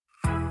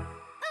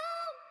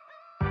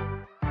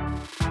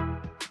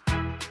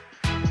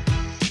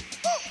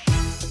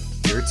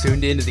You're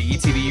tuned into the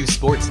ETBU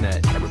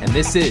Sportsnet, and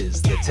this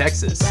is the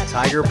Texas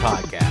Tiger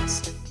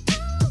Podcast.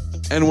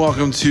 And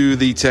welcome to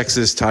the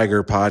Texas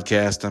Tiger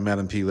Podcast. I'm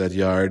Adam P.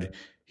 Ledyard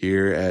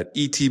here at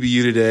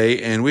ETBU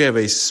today, and we have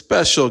a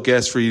special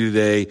guest for you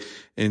today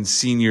in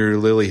senior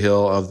Lillie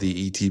Hill of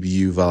the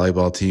ETBU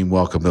volleyball team.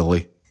 Welcome,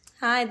 Lillie.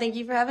 Hi, thank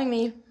you for having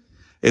me.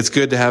 It's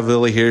good to have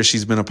Lillie here.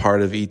 She's been a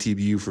part of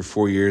ETBU for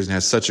 4 years and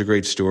has such a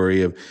great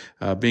story of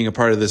being a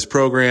part of this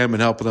program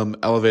and helping them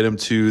elevate them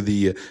to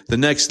the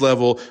next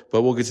level.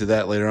 But we'll get to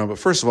that later on. But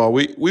first of all,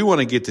 we want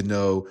to get to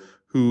know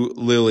who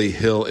Lillie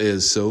Hill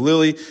is. So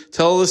Lillie,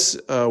 tell us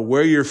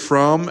where you're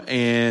from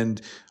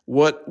and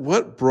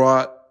what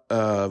brought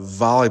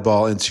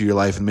volleyball into your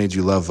life and made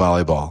you love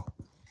volleyball.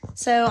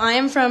 So I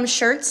am from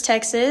Schertz,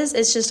 Texas.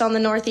 It's just on the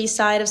northeast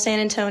side of San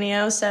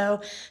Antonio, so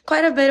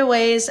quite a bit of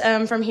ways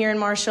from here in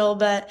Marshall.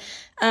 But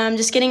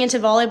just getting into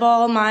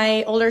volleyball,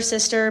 my older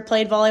sister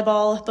played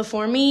volleyball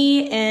before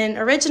me, and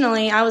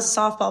originally I was a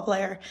softball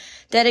player.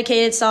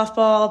 Dedicated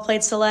softball,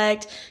 played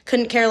select,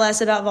 couldn't care less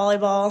about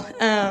volleyball.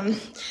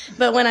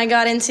 But when I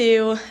got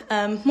into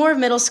more of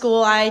middle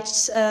school, I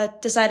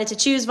decided to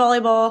choose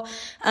volleyball,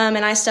 and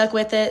I stuck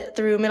with it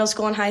through middle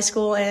school and high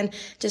school and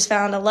just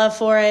found a love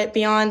for it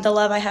beyond the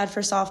love I had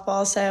for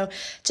softball. So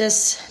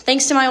just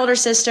thanks to my older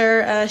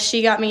sister,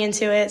 she got me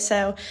into it.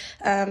 So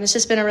it's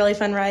just been a really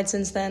fun ride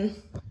since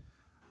then.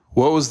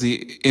 What was the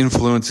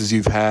influences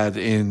you've had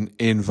in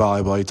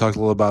volleyball? You talked a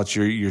little about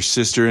your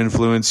sister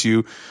influenced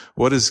you.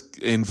 What has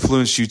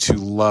influenced you to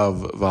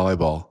love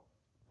volleyball?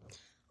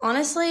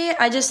 Honestly,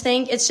 I just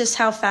think it's just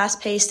how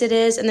fast-paced it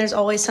is, and there's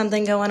always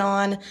something going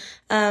on.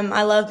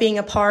 I love being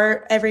a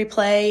part every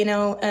play,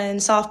 and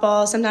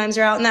softball, sometimes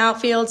you're out in the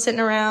outfield sitting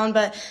around,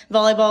 but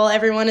volleyball,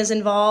 everyone is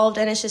involved,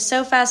 and it's just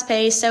so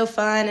fast-paced, so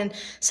fun, and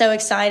so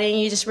exciting.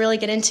 You just really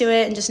get into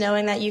it, and just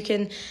knowing that you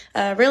can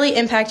really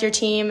impact your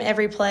team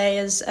every play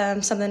is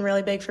something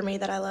really big for me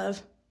that I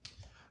love.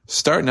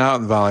 Starting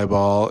out in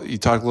volleyball, you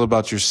talked a little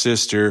about your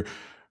sister.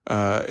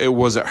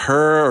 Was it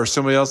her or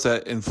somebody else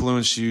that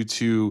influenced you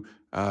to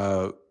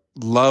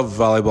love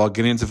volleyball,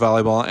 get into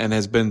volleyball, and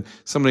has been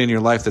somebody in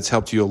your life that's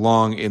helped you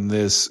along in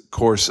this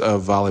course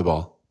of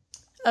volleyball?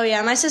 Oh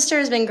yeah, my sister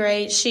has been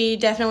great. She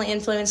definitely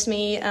influenced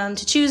me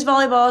to choose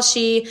volleyball.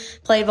 She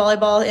played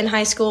volleyball in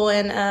high school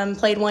and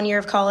played 1 year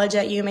of college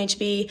at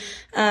UMHB.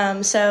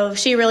 So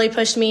she really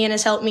pushed me and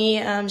has helped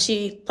me.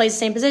 She plays the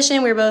same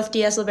position. We were both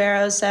DS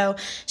liberos, so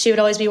she would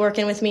always be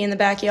working with me in the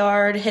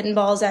backyard, hitting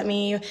balls at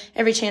me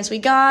every chance we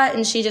got,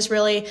 and she just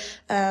really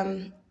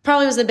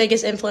probably was the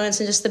biggest influence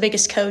and just the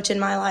biggest coach in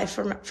my life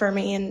for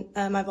me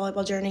and my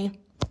volleyball journey.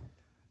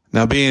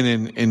 Now, being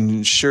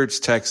in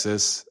Schertz,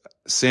 Texas,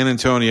 San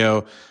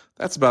Antonio,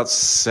 that's about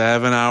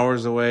 7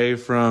 hours away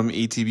from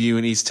ETBU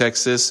in East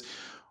Texas.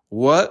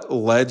 What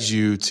led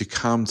you to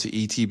come to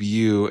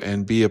ETBU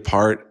and be a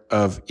part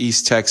of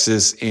East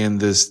Texas in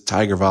this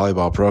Tiger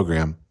volleyball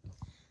program?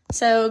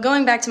 So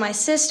going back to my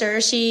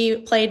sister, she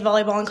played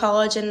volleyball in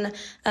college, and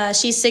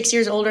she's 6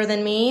 years older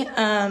than me.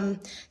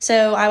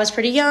 So I was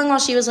pretty young while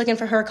she was looking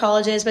for her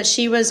colleges, but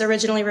she was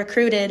originally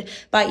recruited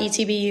by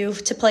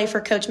ETBU to play for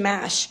Coach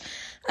Mash.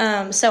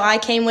 So I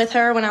came with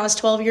her when I was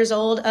 12 years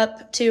old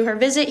up to her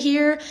visit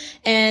here,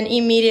 and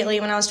immediately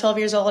when I was 12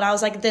 years old, I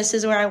was like, this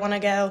is where I want to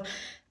go.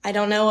 I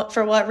don't know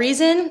for what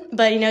reason,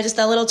 but just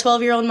that little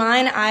 12-year-old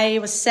mind, I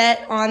was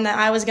set on that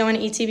I was going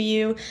to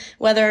ETBU,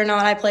 whether or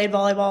not I played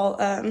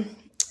volleyball.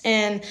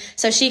 And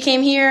so she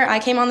came here, I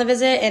came on the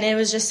visit, and it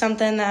was just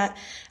something that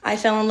I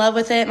fell in love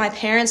with it. My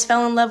parents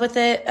fell in love with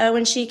it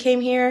when she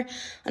came here.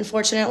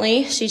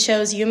 Unfortunately, she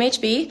chose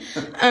UMHB.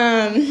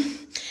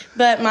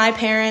 But my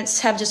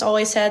parents have just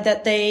always said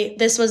that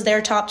this was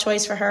their top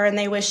choice for her, and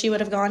they wish she would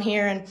have gone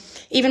here. And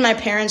even my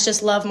parents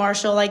just love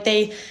Marshall. Like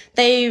they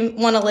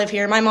want to live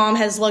here. My mom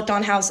has looked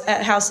on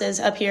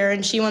houses up here,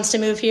 and she wants to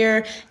move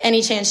here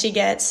any chance she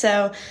gets.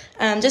 So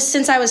just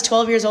since I was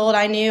 12 years old,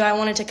 I knew I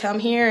wanted to come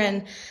here,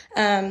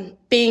 and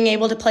being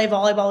able to play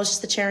volleyball was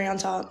just the cherry on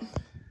top.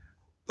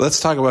 Let's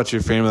talk about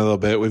your family a little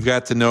bit. We've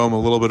got to know them a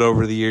little bit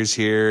over the years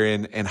here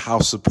and how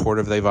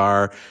supportive they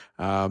are,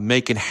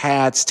 making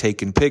hats,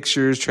 taking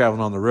pictures,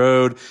 traveling on the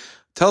road.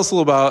 Tell us a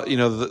little about,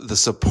 the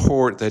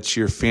support that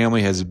your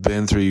family has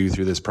been through you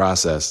through this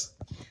process.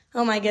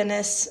 Oh my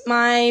goodness.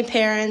 My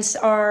parents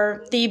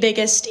are the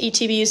biggest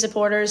ETBU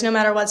supporters, no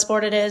matter what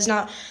sport it is.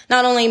 Not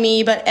only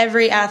me, but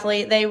every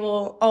athlete. They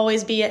will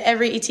always be at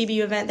every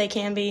ETBU event they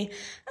can be.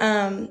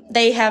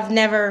 They have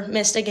never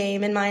missed a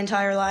game in my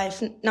entire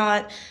life.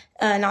 Not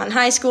in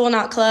high school,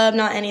 not club,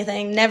 not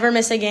anything. Never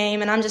miss a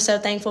game, and I'm just so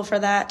thankful for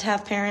that, to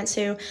have parents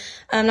who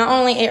not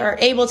only are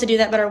able to do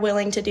that, but are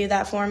willing to do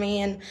that for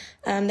me,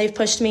 and they've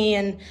pushed me.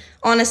 And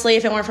honestly,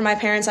 if it weren't for my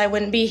parents, I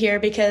wouldn't be here,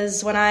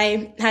 because when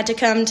I had to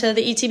come to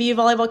the ETBU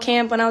volleyball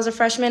camp when I was a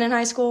freshman in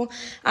high school,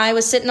 I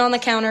was sitting on the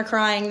counter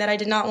crying that I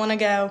did not want to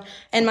go,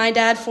 and my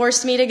dad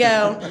forced me to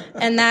go,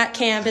 and that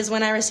camp is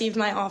when I received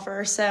my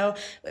offer. So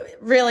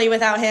really,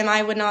 without him,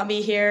 I would not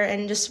be here,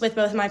 and just with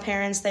both my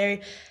parents,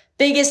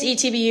 biggest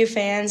ETBU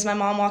fans. My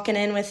mom walking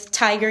in with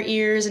tiger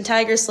ears and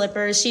tiger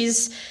slippers.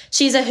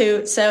 She's a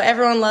hoot. So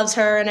everyone loves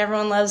her and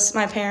everyone loves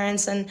my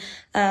parents. And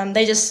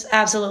they just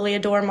absolutely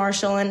adore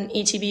Marshall and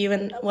ETBU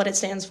and what it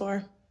stands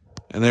for.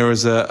 And there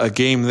was a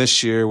game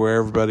this year where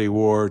everybody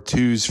wore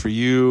twos for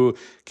you,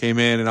 came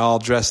in and all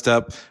dressed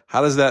up.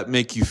 How does that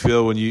make you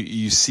feel when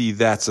you see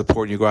that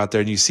support and you go out there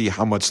and you see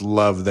how much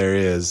love there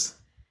is?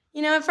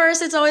 At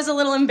first it's always a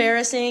little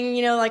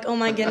embarrassing, like, oh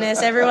my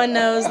goodness, everyone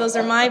knows those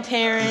are my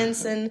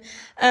parents. And,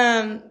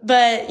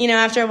 but,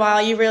 after a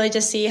while you really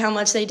just see how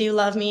much they do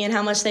love me and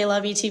how much they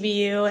love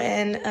ETBU.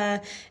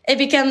 And, it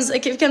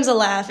becomes a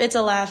laugh. It's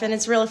a laugh and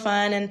it's real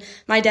fun. And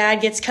my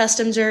dad gets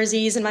custom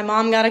jerseys and my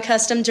mom got a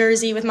custom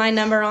jersey with my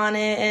number on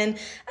it.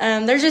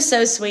 And, they're just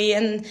so sweet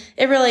and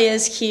it really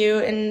is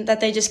cute and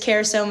that they just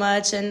care so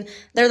much. And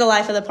they're the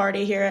life of the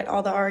party here at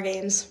all the R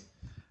games.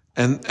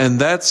 And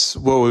that's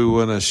what we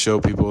want to show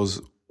people is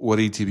what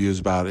ETBU is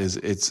about. Is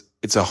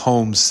it's a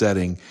home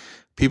setting.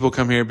 People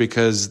come here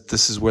because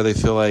this is where they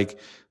feel like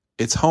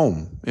it's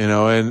home,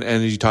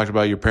 and you talked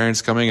about your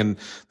parents coming and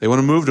they want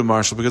to move to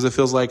Marshall because it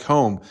feels like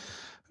home.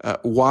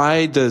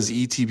 Why does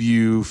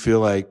ETBU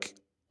feel like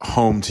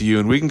home to you?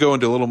 And we can go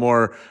into a little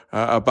more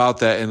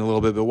about that in a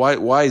little bit, but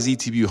why is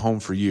ETBU home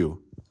for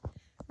you?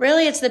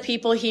 Really, it's the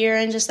people here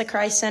and just the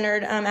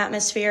Christ-centered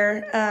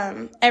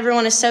atmosphere.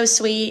 Everyone is so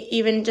sweet,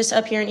 even just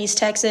up here in East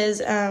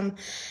Texas.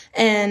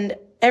 And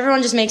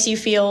everyone just makes you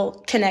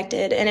feel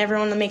connected and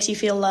everyone makes you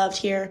feel loved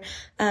here.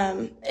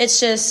 It's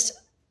just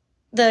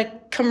the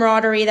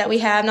camaraderie that we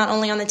have, not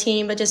only on the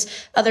team, but just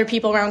other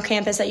people around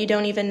campus that you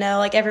don't even know.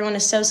 Like, everyone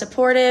is so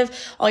supportive.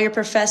 All your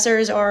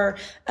professors are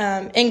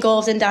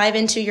engulfed and dive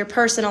into your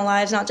personal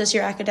lives, not just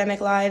your academic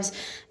lives.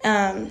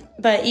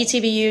 But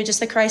ETBU,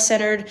 just the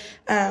Christ-centered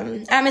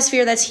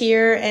atmosphere that's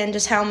here and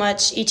just how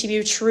much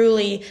ETBU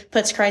truly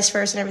puts Christ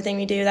first in everything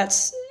we do.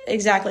 That's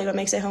exactly what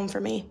makes it home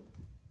for me.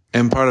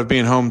 And part of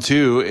being home,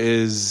 too,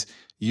 is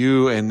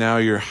you and now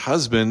your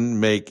husband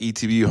make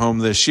ETBU home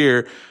this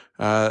year.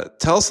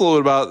 Tell us a little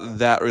bit about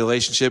that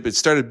relationship. It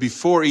started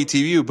before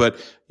ETBU, but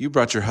you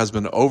brought your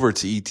husband over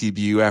to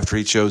ETBU after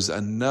he chose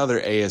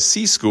another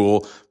ASC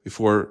school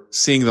before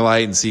seeing the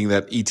light and seeing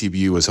that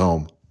ETBU was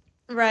home.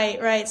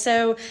 Right.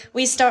 So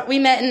we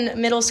met in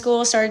middle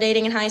school, started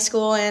dating in high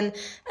school, and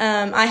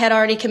I had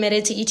already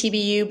committed to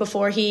ETBU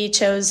before he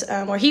chose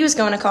where he was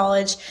going to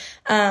college.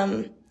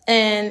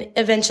 And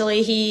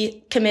eventually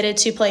he committed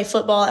to play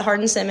football at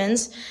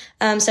Hardin-Simmons.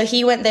 So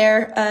he went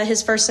there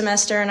his first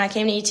semester, and I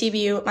came to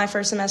ETBU my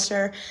first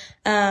semester.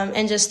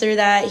 And just through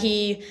that,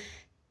 he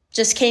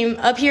just came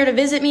up here to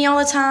visit me all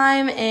the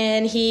time,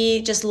 and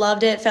he just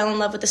loved it, fell in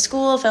love with the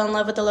school, fell in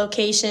love with the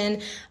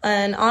location.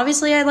 And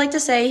obviously I'd like to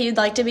say he'd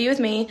like to be with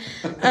me.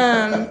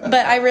 But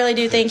I really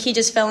do think he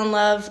just fell in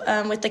love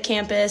with the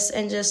campus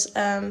and just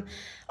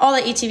all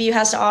that ETBU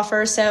has to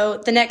offer.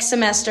 So the next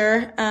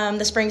semester,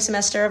 the spring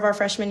semester of our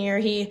freshman year,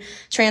 he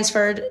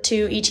transferred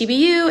to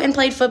ETBU and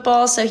played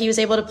football. So he was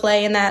able to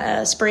play in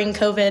that spring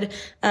COVID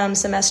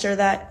semester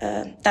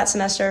that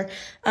semester.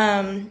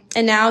 And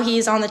now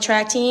he's on the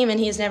track team, and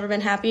he's never been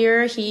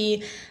happier.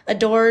 He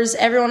adores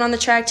everyone on the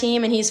track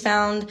team, and he's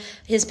found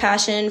his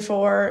passion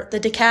for the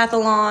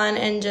decathlon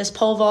and just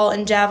pole vault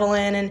and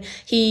javelin. And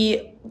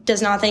he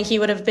does not think he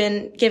would have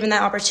been given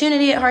that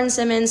opportunity at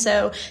Hardin-Simmons.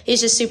 So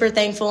he's just super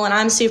thankful, and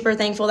I'm super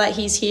thankful that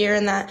he's here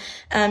and that,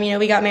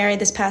 we got married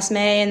this past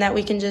May, and that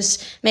we can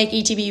just make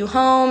ETBU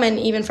home, and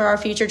even for our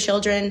future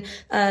children,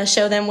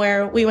 show them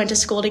where we went to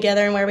school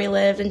together and where we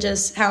lived and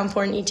just how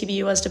important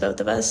ETBU was to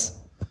both of us.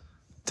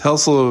 Tell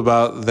us a little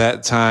about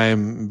that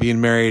time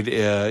being married.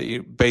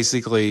 You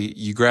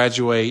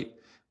graduate,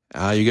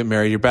 you get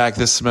married, you're back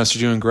this semester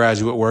doing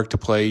graduate work to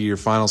play your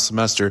final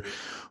semester,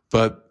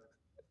 but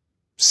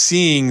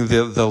seeing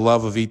the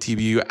love of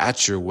ETBU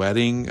at your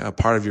wedding, a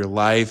part of your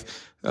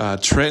life,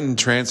 Trenton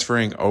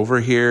transferring over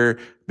here,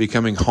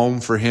 becoming home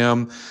for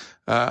him,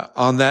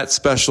 on that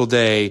special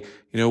day,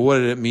 what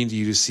did it mean to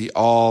you to see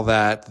all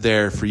that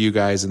there for you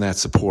guys and that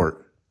support?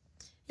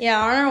 Yeah,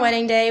 on our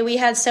wedding day, we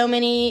had so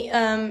many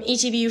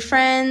ETBU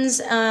friends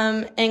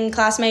and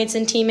classmates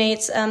and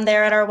teammates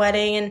there at our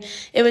wedding, and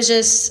it was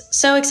just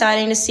so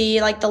exciting to see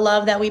the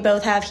love that we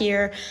both have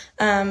here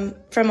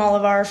from all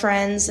of our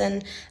friends,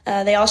 and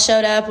they all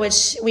showed up.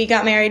 Which we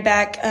got married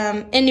back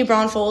in New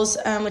Braunfels,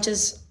 which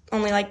is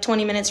only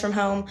 20 minutes from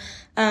home.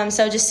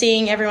 So just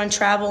seeing everyone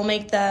travel,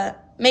 make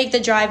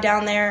the drive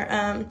down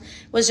there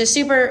was just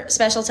super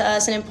special to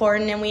us and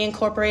important, and we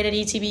incorporated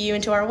ETBU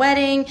into our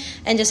wedding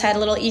and just had a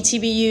little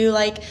ETBU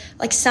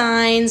like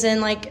signs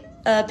and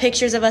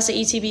pictures of us at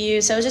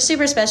ETBU. So it was just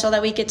super special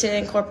that we get to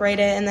incorporate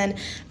it and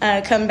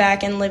then come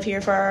back and live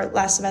here for our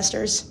last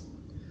semesters.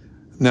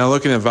 Now,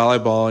 looking at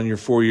volleyball in your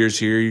 4 years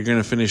here, you're going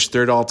to finish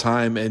third all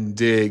time in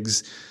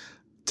digs.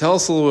 Tell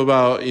us a little bit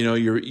about,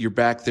 you're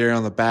back there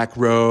on the back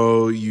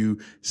row, you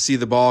see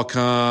the ball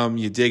come,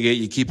 you dig it,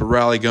 you keep a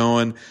rally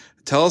going.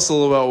 Tell us a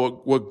little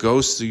about what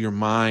goes through your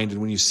mind and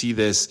when you see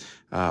this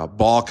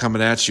ball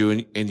coming at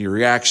you and your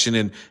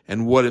reaction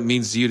and what it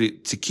means to you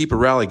to keep a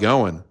rally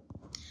going.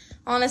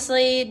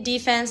 Honestly,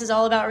 defense is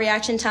all about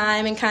reaction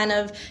time and kind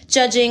of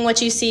judging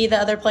what you see the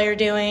other player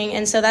doing.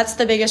 And so that's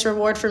the biggest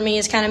reward for me,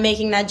 is kind of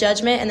making that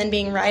judgment and then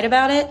being right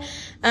about it.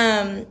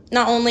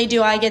 Not only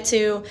do I get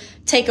to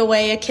take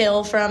away a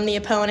kill from the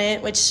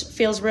opponent, which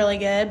feels really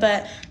good,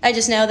 but I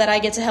just know that I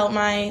get to help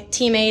my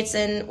teammates,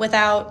 and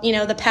without,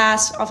 the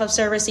pass off of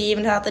service,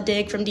 even without the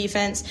dig from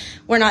defense,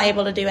 we're not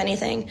able to do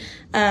anything.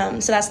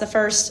 So that's the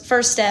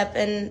first step,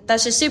 and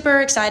that's just super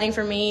exciting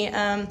for me.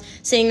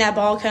 Seeing that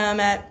ball come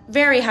at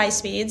very high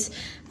speeds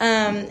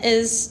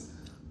is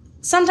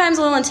sometimes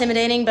a little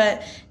intimidating,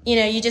 but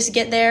you just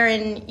get there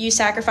and you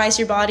sacrifice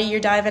your body.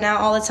 You're diving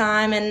out all the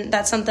time, and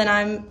that's something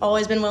I've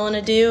always been willing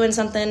to do and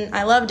something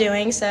I love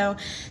doing. So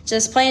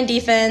just playing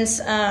defense,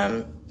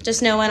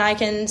 just knowing I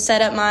can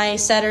set up my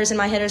setters and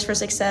my hitters for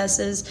success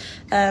is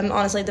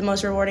honestly the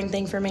most rewarding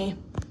thing for me.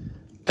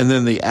 And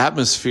then the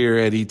atmosphere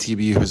at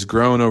ETBU has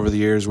grown over the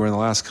years, where in the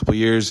last couple of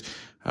years,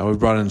 we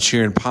brought in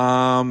Cheer and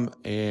Palm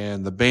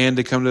and the band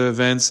to come to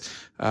events,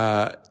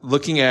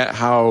 looking at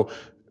how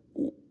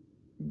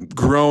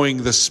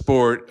growing the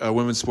sport,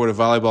 women's sport of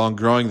volleyball, and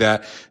growing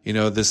that,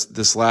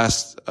 this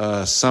last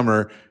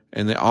summer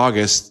in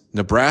August,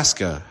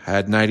 Nebraska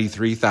had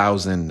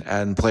 93,000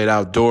 and played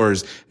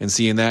outdoors, and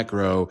seeing that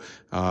grow.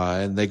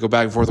 And they go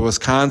back and forth.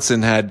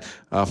 Wisconsin had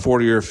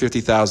 40 or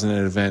 50,000 at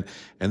an event.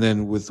 And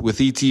then with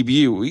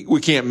ETBU,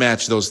 we can't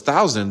match those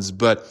thousands,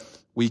 but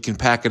we can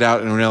pack it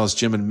out in Ornelas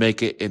Gym and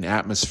make it an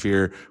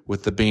atmosphere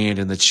with the band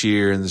and the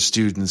cheer and the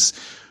students.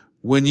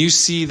 When you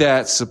see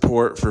that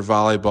support for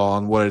volleyball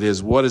and what it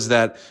is, what does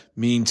that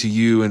mean to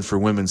you and for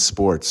women's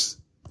sports?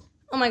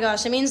 Oh my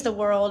gosh, it means the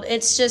world.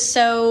 It's just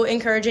so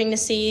encouraging to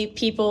see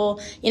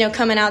people,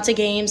 coming out to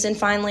games and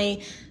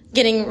finally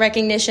getting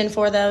recognition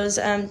for those,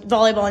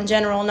 volleyball in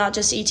general, not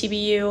just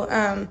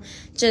ETBU.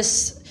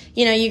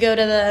 You go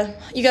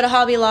to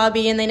Hobby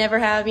Lobby and they never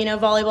have,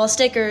 volleyball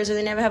stickers, or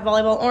they never have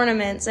volleyball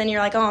ornaments, and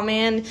you're like, oh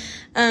man.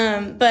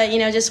 But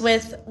just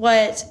with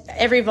what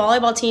every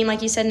volleyball team,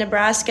 like you said,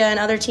 Nebraska and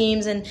other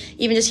teams, and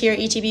even just here at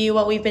ETBU,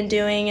 what we've been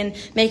doing and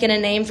making a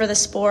name for the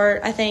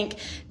sport, I think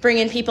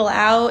bringing people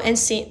out and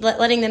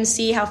letting them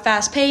see how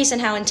fast paced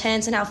and how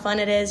intense and how fun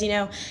it is,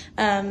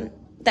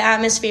 the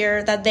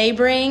atmosphere that they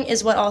bring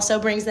is what also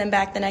brings them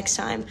back the next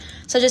time.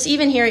 So just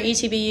even here at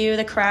ETBU,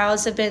 the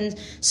crowds have been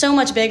so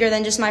much bigger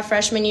than just my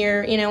freshman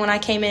year, when I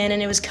came in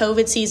and it was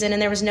COVID season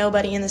and there was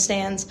nobody in the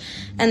stands.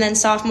 And then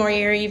sophomore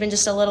year, even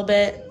just a little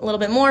bit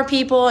more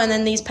people. And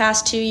then these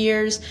past 2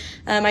 years,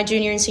 my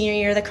junior and senior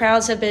year, the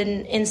crowds have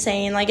been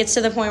insane. Like, it's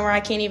to the point where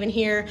I can't even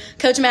hear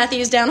Coach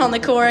Matthews down on the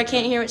court. I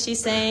can't hear what she's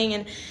saying.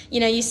 And,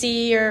 you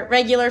see your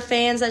regular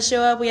fans that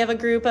show up. We have a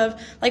group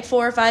of like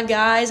 4 or 5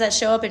 guys that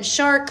show up in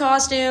shark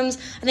costumes.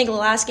 I think the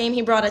last game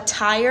he brought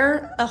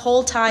a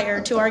whole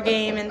tire to our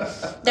game. And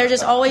they're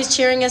just always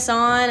cheering us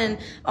on and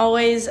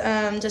always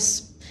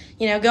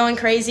going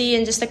crazy.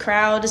 And just the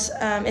crowd,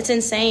 it's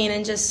insane.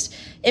 And just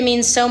it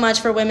means so much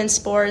for women's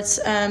sports,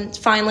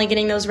 finally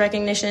getting those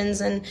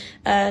recognitions, and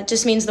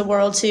just means the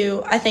world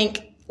to, I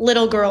think,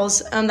 little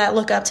girls that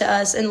look up to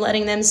us, and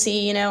letting them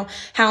see,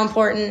 how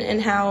important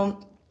and how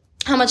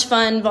much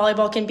fun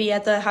volleyball can be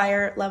at the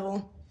higher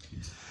level.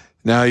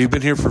 Now, you've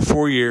been here for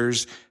 4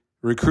 years,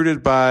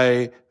 recruited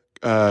by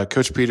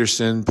Coach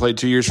Peterson, played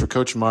 2 years for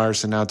Coach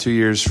Mars, and now 2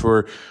 years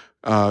for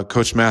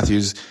Coach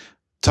Matthews.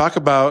 Talk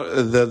about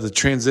the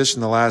transition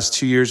the last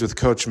 2 years with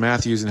Coach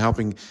Matthews and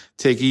helping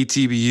take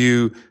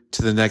ETBU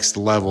to the next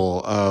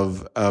level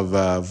of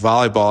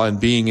volleyball and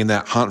being in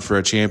that hunt for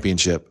a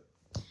championship.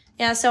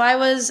 Yeah, so I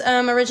was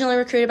originally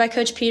recruited by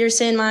Coach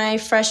Peterson my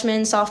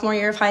sophomore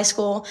year of high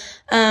school.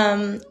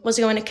 Was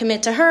going to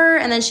commit to her,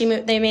 and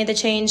then they made the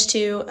change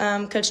to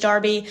Coach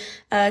Darby.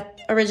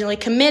 Originally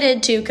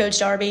committed to Coach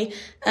Darby,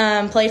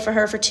 played for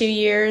her for 2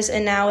 years,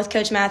 and now with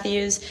Coach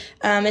Matthews,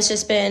 it's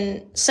just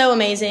been so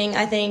amazing.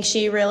 I think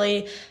she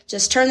really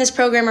just turned this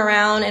program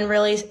around and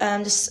really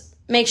just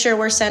make sure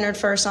we're centered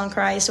first on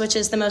Christ, which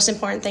is the most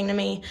important thing to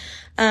me.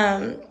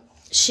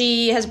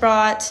 She has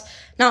brought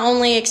not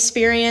only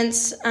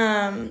experience,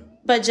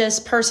 but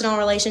just personal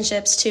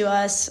relationships to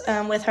us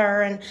with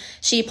her. And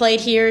she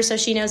played here, so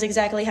she knows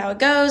exactly how it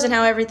goes and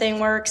how everything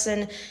works.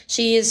 And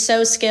she is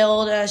so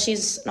skilled.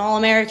 She's an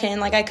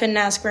All-American. Like, I couldn't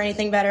ask for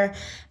anything better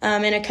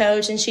in a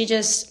coach. And she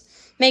just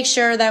makes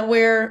sure that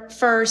we're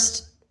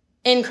first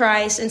in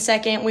Christ, and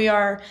second, we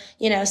are,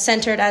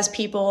 centered as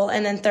people.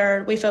 And then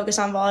third, we focus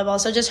on volleyball.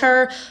 So just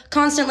her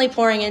constantly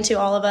pouring into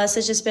all of us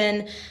has just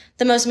been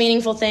the most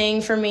meaningful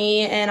thing for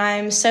me. And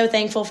I'm so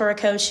thankful for a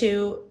coach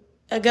who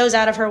goes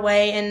out of her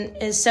way and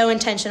is so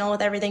intentional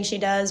with everything she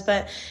does.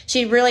 But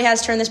she really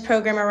has turned this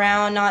program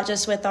around, not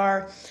just with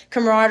our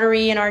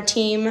camaraderie and our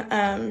team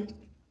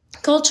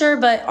culture,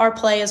 but our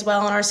play as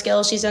well and our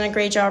skills. She's done a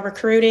great job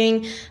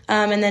recruiting,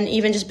 and then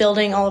even just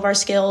building all of our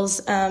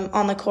skills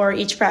on the court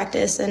each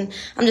practice. And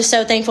I'm just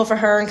so thankful for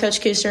her and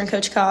Coach Kuster and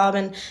Coach Cobb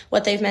and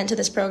what they've meant to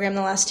this program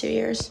the last 2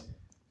 years.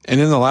 And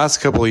in the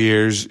last couple of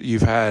years,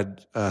 you've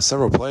had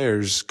several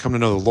players come to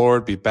know the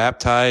Lord, be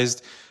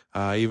baptized,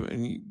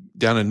 even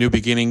down in New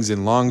Beginnings in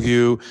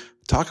Longview.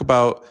 Talk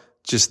about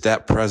just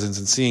that presence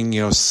and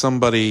seeing,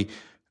 somebody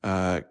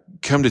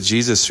come to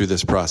Jesus through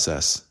this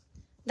process?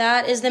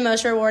 That is the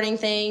most rewarding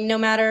thing. No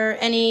matter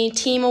any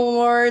team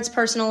awards,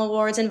 personal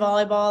awards in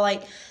volleyball,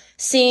 like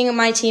seeing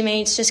my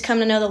teammates just come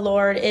to know the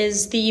Lord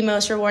is the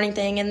most rewarding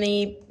thing and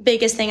the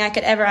biggest thing I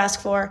could ever ask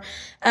for.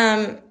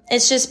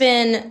 It's just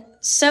been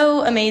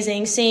so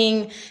amazing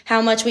seeing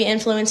how much we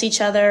influence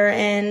each other,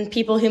 and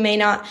people who may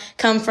not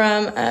come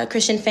from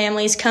Christian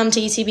families come to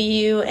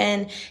ETBU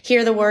and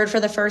hear the word for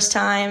the first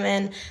time,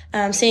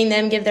 and seeing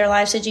them give their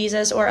lives to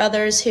Jesus, or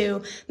others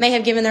who may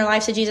have given their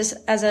life to Jesus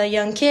as a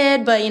young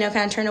kid, but, kind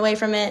of turned away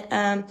from it,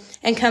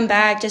 and come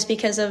back just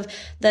because of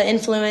the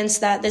influence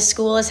that this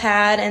school has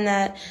had, and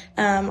that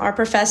our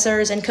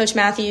professors and Coach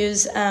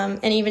Matthews,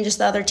 and even just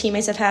the other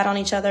teammates have had on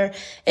each other.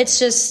 It's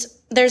just,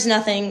 there's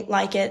nothing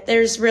like it.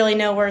 There's really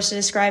no words to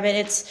describe it.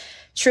 It's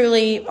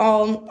truly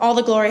all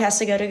the glory has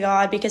to go to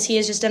God, because he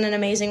has just done an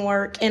amazing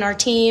work in our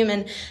team,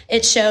 and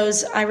it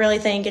shows. I really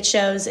think it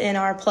shows in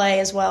our play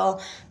as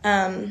well.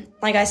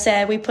 Like I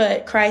said, we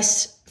put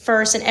Christ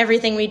first in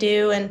everything we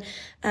do, and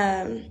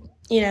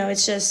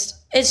it's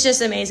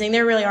just amazing.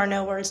 There really are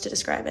no words to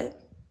describe it.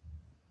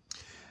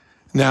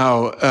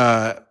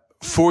 Now,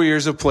 4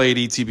 years of play at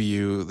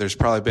ETBU, there's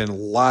probably been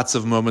lots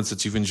of moments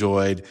that you've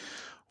enjoyed.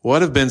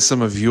 What have been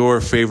some of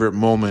your favorite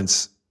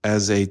moments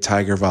as a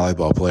Tiger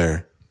volleyball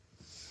player?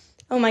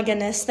 Oh my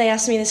goodness. They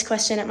asked me this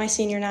question at my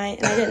senior night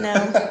and I didn't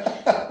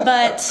know.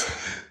 But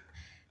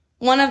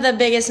one of the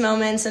biggest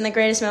moments and the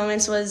greatest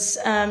moments was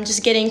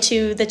just getting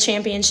to the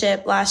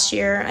championship last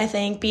year. I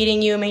think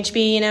beating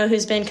UMHB,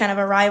 who's been kind of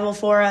a rival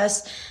for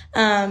us,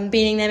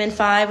 beating them in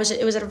 5,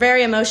 it was a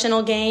very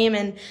emotional game,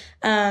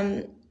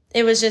 and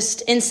it was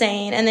just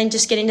insane. And then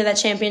just getting to that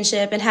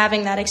championship and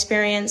having that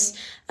experience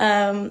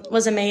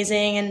was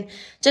amazing. And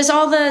just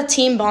all the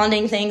team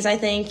bonding things, I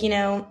think,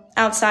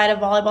 outside of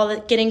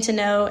volleyball, getting to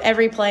know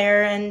every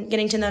player and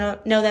getting to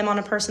know them on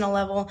a personal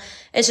level.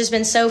 It's just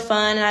been so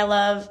fun. And I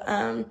love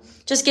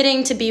just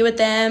getting to be with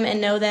them and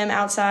know them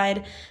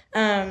outside.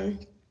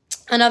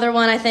 Another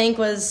one, I think,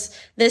 was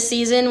this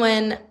season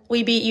when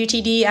we beat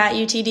UTD at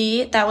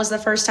UTD. That was the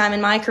first time in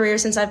my career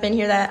since I've been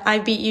here that I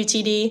beat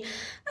UTD.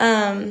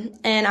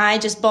 And I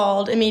just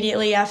bawled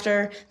immediately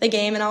after the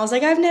game, and I was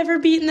like, I've never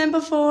beaten them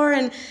before.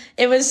 And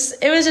it was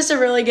just a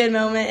really good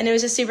moment. And it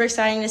was just super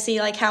exciting to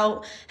see like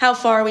how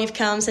far we've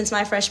come since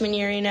my freshman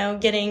year,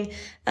 getting,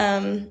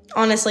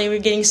 honestly, we're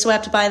getting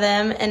swept by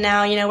them. And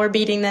now, we're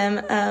beating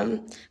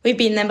them. We've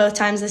beaten them both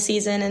times this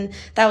season. And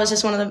that was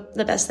just one of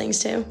the best things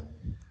too.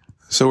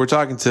 So we're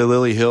talking to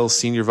Lillie Hill,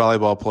 senior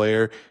volleyball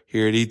player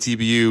here at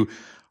ETBU.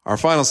 Our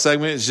final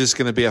segment is just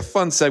going to be a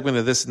fun segment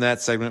of this and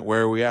that segment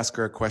where we ask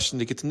her a question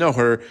to get to know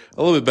her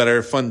a little bit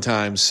better. Fun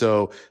times.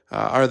 So,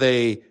 are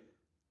they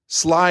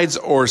slides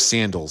or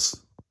sandals?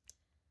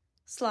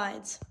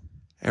 Slides.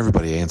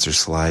 Everybody answers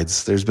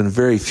slides. There's been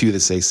very few that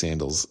say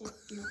sandals.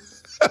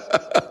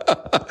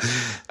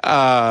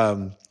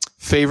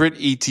 Favorite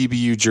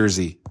ETBU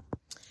jersey?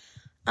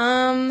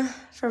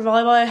 For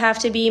volleyball, it'd have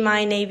to be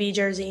my Navy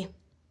jersey.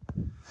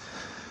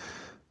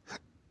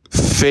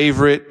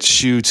 Favorite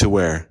shoe to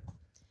wear?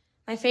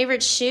 My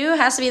favorite shoe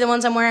has to be the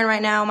ones I'm wearing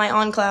right now, my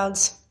On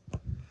Clouds.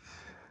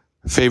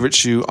 Favorite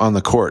shoe on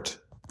the court?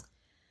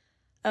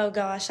 Oh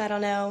gosh, I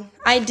don't know.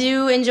 I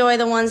do enjoy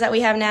the ones that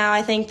we have now.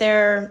 I think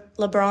they're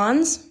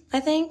LeBron's, I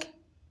think.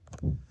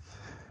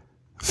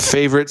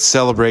 Favorite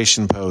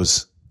celebration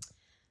pose?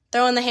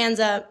 Throwing the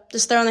hands up.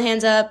 Just throwing the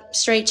hands up,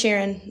 straight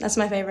cheering. That's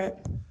my favorite.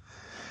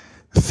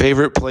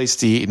 Favorite place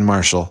to eat in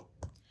Marshall?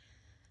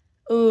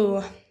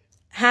 Ooh,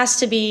 has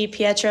to be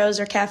Pietro's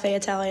or Cafe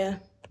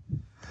Italia.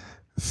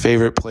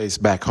 Favorite place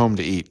back home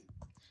to eat?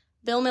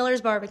 Bill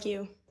Miller's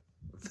Barbecue.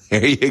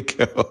 There you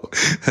go.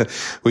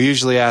 We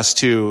usually ask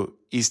too,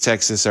 East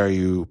Texas, are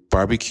you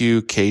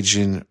barbecue,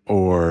 Cajun,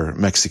 or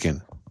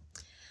Mexican?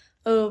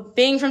 Oh,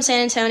 being from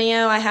San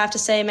Antonio, I have to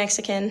say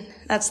Mexican.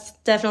 That's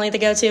definitely the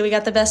go-to. We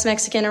got the best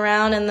Mexican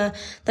around, and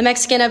the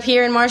Mexican up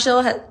here in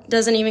Marshall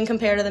doesn't even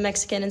compare to the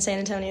Mexican in San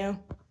Antonio.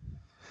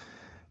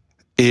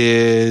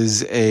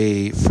 Is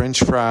a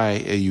French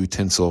fry a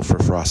utensil for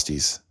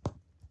Frosties?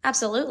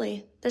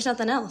 Absolutely. There's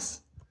nothing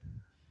else.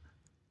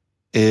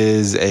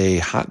 Is a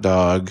hot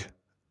dog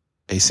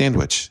a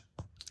sandwich?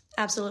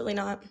 Absolutely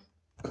not.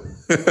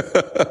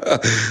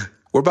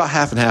 We're about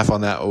half and half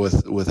on that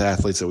with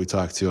athletes that we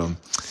talk to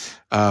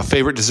them.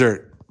 Favorite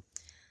dessert?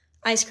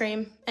 Ice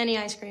cream. Any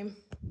ice cream.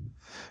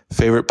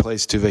 Favorite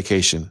place to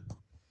vacation?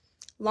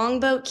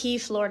 Longboat Key,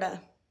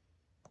 Florida.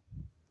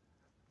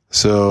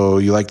 So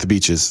you like the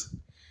beaches?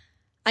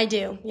 I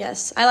do,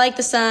 yes. I like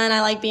the sun.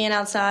 I like being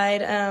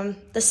outside.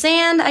 The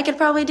sand I could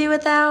probably do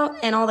without,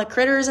 and all the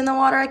critters in the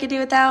water I could do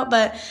without,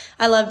 but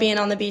I love being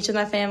on the beach with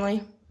my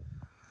family.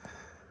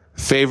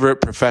 Favorite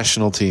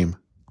professional team?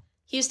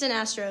 Houston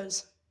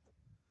Astros.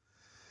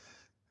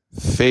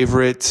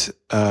 Favorite,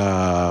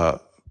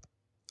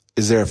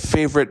 is there a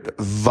favorite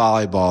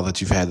volleyball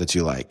that you've had that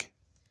you like?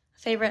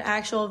 Favorite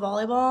actual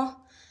volleyball?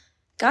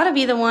 Gotta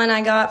be the one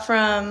I got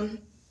from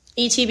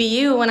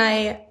ETBU when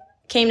I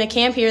came to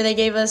camp here, they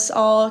gave us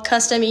all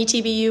custom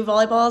ETBU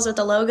volleyballs with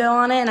the logo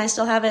on it, and I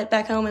still have it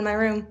back home in my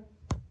room.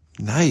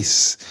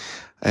 Nice.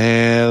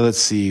 And let's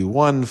see,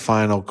 one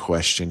final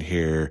question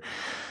here.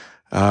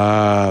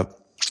 Trying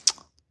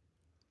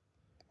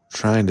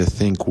to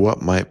think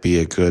what might be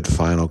a good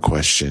final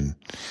question.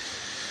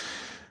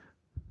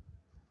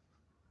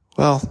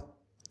 Well,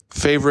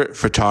 favorite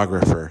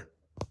photographer?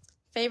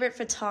 Favorite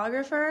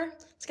photographer?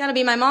 It's got to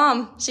be my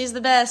mom. She's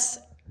the best.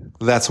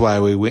 That's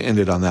why we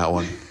ended on that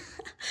one.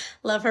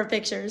 Love her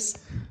pictures.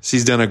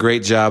 She's done a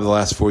great job the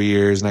last 4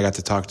 years, and I got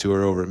to talk to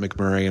her over at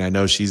McMurray, and I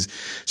know she's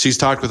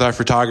talked with our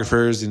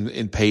photographers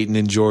in Peyton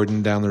and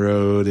Jordan down the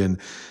road, and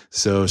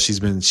so she's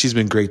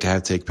been great to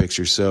have take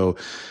pictures. So,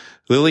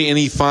 Lillie,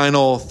 any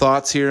final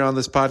thoughts here on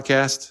this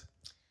podcast?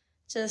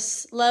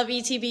 Just love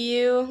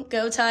ETBU.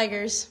 Go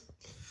Tigers.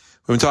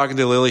 We've been talking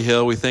to Lillie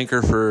Hill. We thank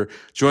her for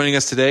joining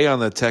us today on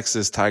the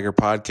Texas Tiger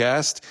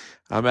Podcast.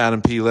 I'm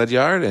Adam P.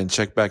 Ledyard, and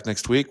check back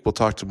next week. We'll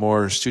talk to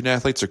more student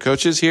athletes or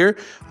coaches here.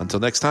 Until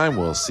next time,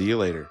 we'll see you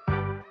later.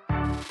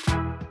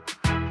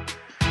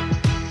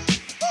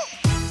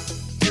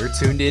 You're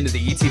tuned into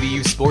the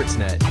ETBU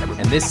Sportsnet,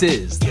 and this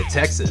is the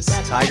Texas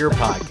Tiger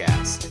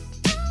Podcast.